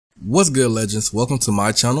What's good, legends? Welcome to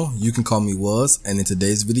my channel. You can call me Wuz, and in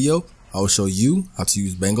today's video I will show you how to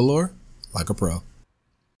use Bangalore like a pro.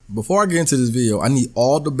 Before I get into this video, I need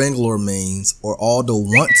all the Bangalore mains or all the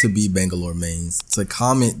want to be Bangalore mains to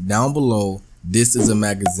comment down below "This is a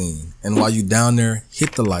magazine," and while you down there,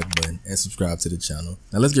 hit the like button and subscribe to the channel.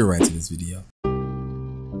 Now let's get right into this video.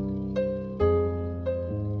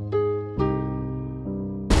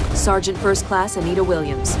 Sergeant First Class Anita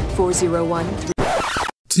Williams, 401.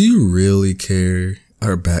 Do you really care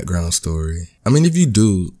her background story? I mean, if you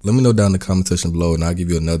do, let me know down in the comment section below and I'll give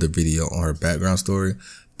you another video on her background story,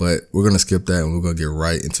 but we're going to skip that and we're going to get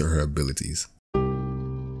right into her abilities.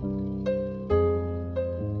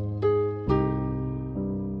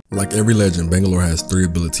 Like every legend, Bangalore has 3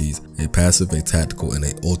 abilities: a passive, a tactical, and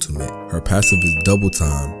a ultimate. Her passive is double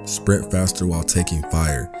time, sprint faster while taking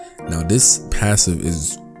fire. Now this passive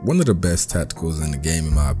is one of the best tacticals in the game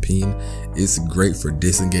in my opinion. It's great for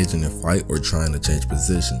disengaging in fight or trying to change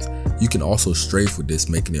positions. You can also strafe with this,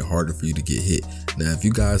 making it harder for you to get hit. Now if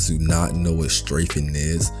you guys do not know what strafing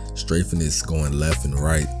is going left and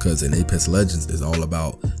right, because in Apex Legends it's all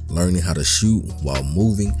about learning how to shoot while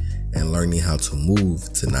moving and learning how to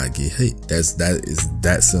move to not get hit. That is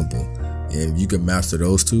that simple. And if you can master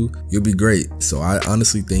those two, you'll be great. So I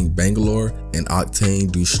honestly think Bangalore and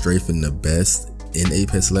Octane do strafing the best in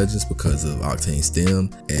Apex Legends because of Octane's stem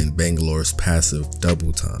and Bangalore's passive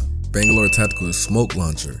double time. Bangalore tactical is smoke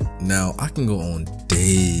launcher. Now I can go on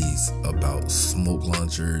days about smoke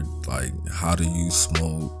launcher, like how to use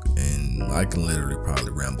smoke, and I can literally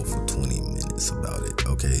probably ramble for 20 minutes about it,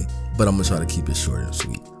 okay? But I'm gonna try to keep it short and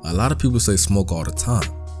sweet. A lot of people say smoke all the time.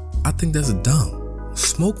 I think that's dumb.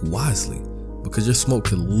 Smoke wisely, because your smoke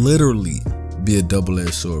could literally be a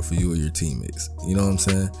double-edged sword for you or your teammates. You know what I'm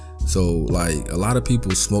saying? So like a lot of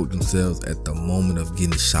people smoke themselves at the moment of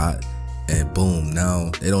getting shot, and boom,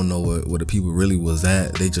 now they don't know what the people really was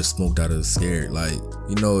at. They just smoked out of scared. Like,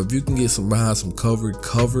 you know, if you can get some behind some cover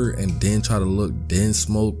and then try to look, then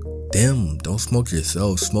smoke them. Don't smoke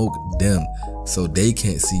yourself, smoke them, so they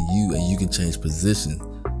can't see you and you can change position.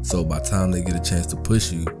 So by the time they get a chance to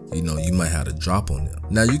push you, you know, you might have to drop on them.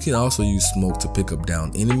 Now you can also use smoke to pick up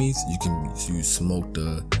down enemies. You can use smoke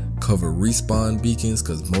to cover respawn beacons,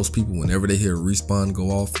 because most people, whenever they hear respawn go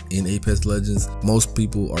off in Apex Legends, most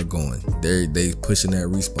people are going. They pushing that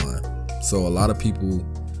respawn. So a lot of people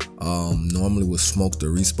normally would smoke the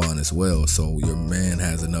respawn as well, so your man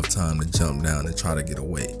has enough time to jump down and try to get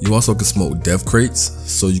away. You also can smoke death crates,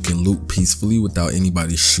 so you can loot peacefully without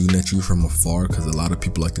anybody shooting at you from afar, because a lot of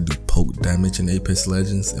people like to do poke damage in Apex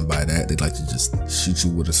Legends, and by that they like to just shoot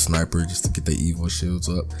you with a sniper just to get their evo shields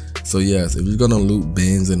up. So yes, if you're gonna loot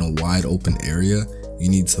bins in a wide open area, you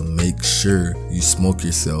need to make sure you smoke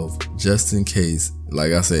yourself just in case.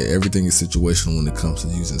 Like I said, everything is situational when it comes to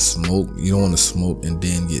using smoke. You don't want to smoke and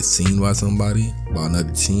then get seen by somebody, by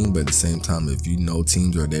another team, but at the same time, if you know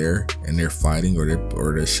teams are there and they're fighting or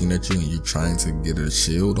they're shooting at you and you're trying to get a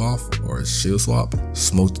shield off or a shield swap,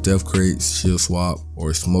 smoke the death crates, shield swap,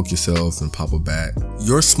 or smoke yourself and pop a bat.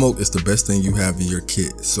 Your smoke is the best thing you have in your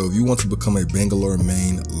kit, so if you want to become a Bangalore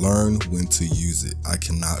main, learn when to use it. I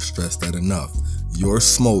cannot stress that enough. Your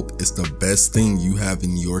smoke is the best thing you have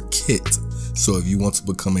in your kit. So if you want to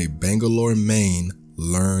become a Bangalore main,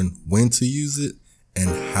 learn when to use it and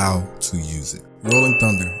how to use it. Rolling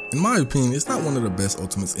Thunder. In my opinion, it's not one of the best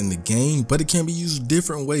ultimates in the game, but it can be used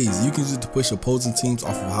different ways. You can use it to push opposing teams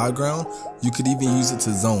off of high ground. You could even use it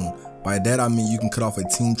to zone. By that I mean you can cut off a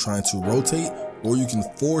team trying to rotate, or you can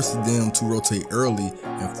force them to rotate early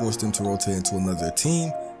and force them to rotate into another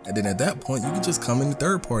team. And then at that point, you can just come in the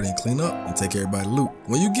third party and clean up and take everybody loot.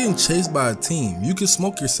 When you're getting chased by a team, you can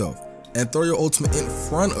smoke yourself and throw your ultimate in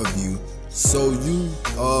front of you. So you,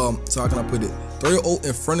 so how can I put it? Throw your ult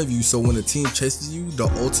in front of you, so when the team chases you, the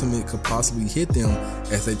ultimate could possibly hit them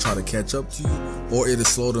as they try to catch up to you, or it'll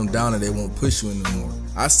slow them down and they won't push you anymore.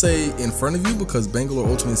 I say in front of you because Bangalore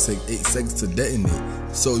ultimates take 8 seconds to detonate,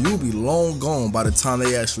 so you'll be long gone by the time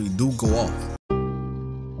they actually do go off.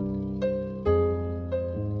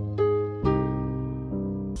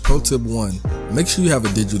 Pro tip 1, make sure you have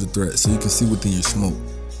a digital threat so you can see within your smoke.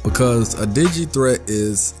 Because a digi threat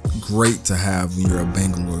is great to have when you're a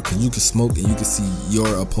Bangalore, because you can smoke and you can see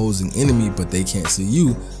your opposing enemy, but they can't see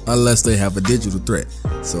you unless they have a digital threat.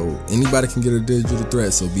 So anybody can get a digital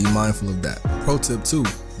threat, so be mindful of that. Pro tip 2,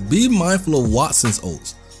 be mindful of Watson's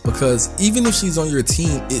ults, because even if she's on your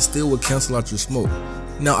team, it still will cancel out your smoke.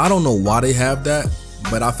 Now I don't know why they have that,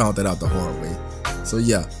 but I found that out the hard way. So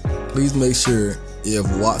yeah, please make sure If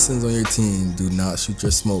Watson's on your team, do not shoot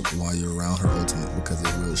your smoke while you're around her ultimate because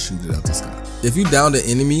it will shoot it out the sky. If you down the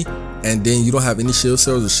enemy and then you don't have any shield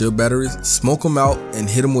cells or shield batteries, smoke them out and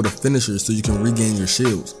hit them with a finisher so you can regain your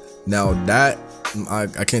shields. Now that,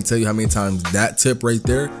 I can't tell you how many times that tip right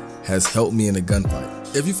there has helped me in a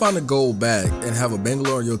gunfight. If you find a gold bag and have a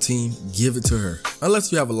Bangalore on your team, give it to her.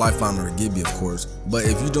 Unless you have a lifeline or a Gibby, of course. But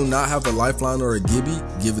if you do not have a lifeline or a Gibby,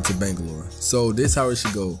 give it to Bangalore. So this is how it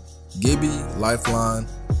should go. Gibby, lifeline,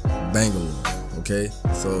 Bangalore. Okay?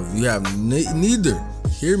 So if you have neither,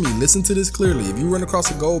 hear me, listen to this clearly. If you run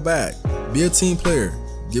across a gold bag, be a team player.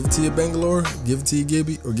 Give it to your Bangalore, give it to your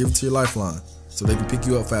Gibby, or give it to your lifeline so they can pick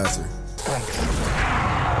you up faster.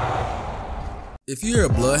 If you hear a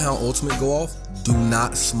Bloodhound ultimate go off, do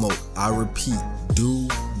not smoke. I repeat, do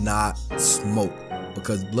not smoke.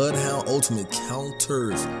 Because Bloodhound ultimate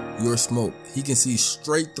counters your smoke. He can see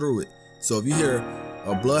straight through it. So if you hear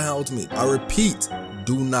a Bloodhound ultimate, I repeat,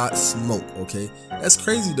 do not smoke, okay? That's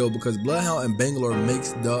crazy though, because Bloodhound and Bangalore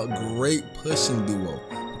makes the great pushing duo.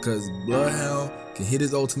 Because Bloodhound can hit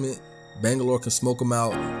his ultimate, Bangalore can smoke him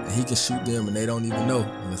out, and he can shoot them and they don't even know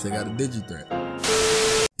unless they got a digi threat.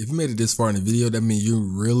 If you made it this far in the video, that means you're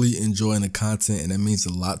really enjoying the content and that means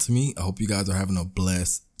a lot to me. I hope you guys are having a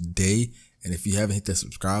blessed day. And if you haven't hit that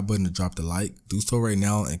subscribe button or dropped a like, do so right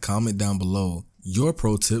now and comment down below your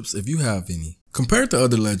pro tips if you have any. Compared to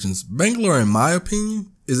other legends, Bangalore, in my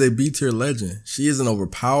opinion, is a B tier legend. She isn't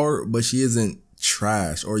overpowered, but she isn't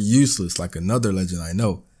trash or useless like another legend I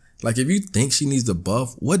know. Like if you think she needs a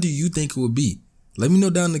buff, what do you think it would be? Let me know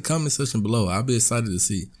down in the comment section below. I'll be excited to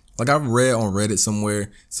see. Like I've read on Reddit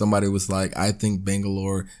somewhere, somebody was like, I think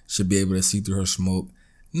Bangalore should be able to see through her smoke.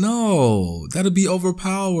 No, that'll be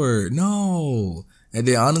overpowered. No. And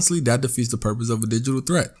then honestly, that defeats the purpose of a digital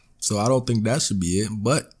threat. So I don't think that should be it.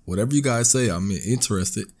 But whatever you guys say, I'm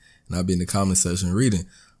interested and I'll be in the comment section reading.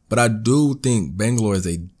 But I do think Bangalore is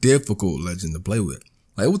a difficult legend to play with.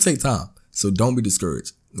 Like it will take time. So don't be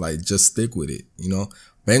discouraged. Like just stick with it, you know.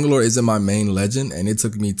 Bangalore isn't my main legend and it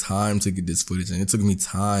took me time to get this footage and it took me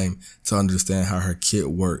time to understand how her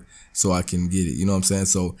kit worked so I can get it, you know what I'm saying?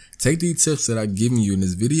 So take these tips that I've given you in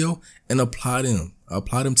this video and apply them.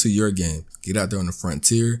 Apply them to your game. Get out there on the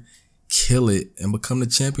frontier, kill it, and become the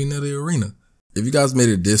champion of the arena. If you guys made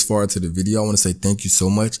it this far into the video, I want to say thank you so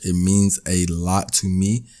much. It means a lot to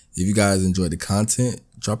me. If you guys enjoyed the content,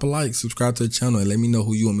 drop a like, subscribe to the channel, and let me know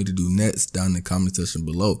who you want me to do next down in the comment section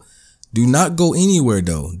below. Do not go anywhere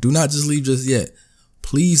though. Do not just leave just yet.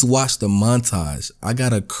 Please watch the montage. I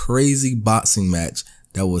got a crazy boxing match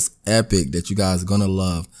that was epic that you guys are gonna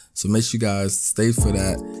love. So make sure you guys stay for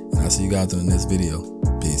that. And I'll see you guys in the next video.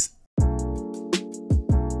 Peace.